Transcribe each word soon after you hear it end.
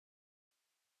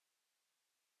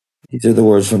These are the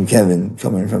words from Kevin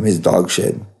coming from his dog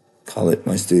shed. Call it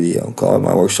my studio. Call it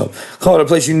my workshop. Call it a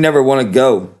place you never want to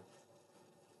go.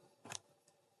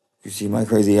 You see my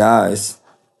crazy eyes.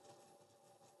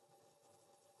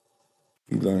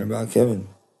 You learn about Kevin.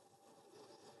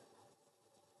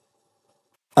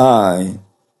 I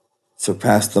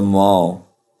surpassed them all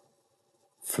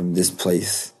from this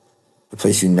place. The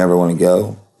place you never want to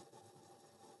go.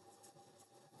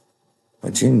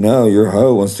 But you know your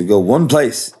hoe wants to go one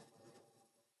place.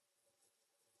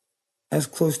 As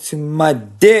close to my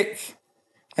dick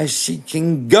as she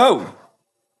can go.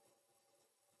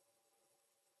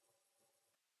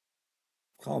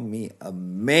 Call me a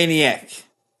maniac.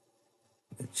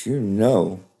 But you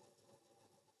know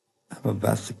I'm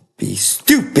about to be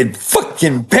stupid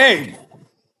fucking pig.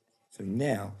 So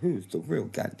now, who's the real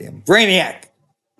goddamn brainiac?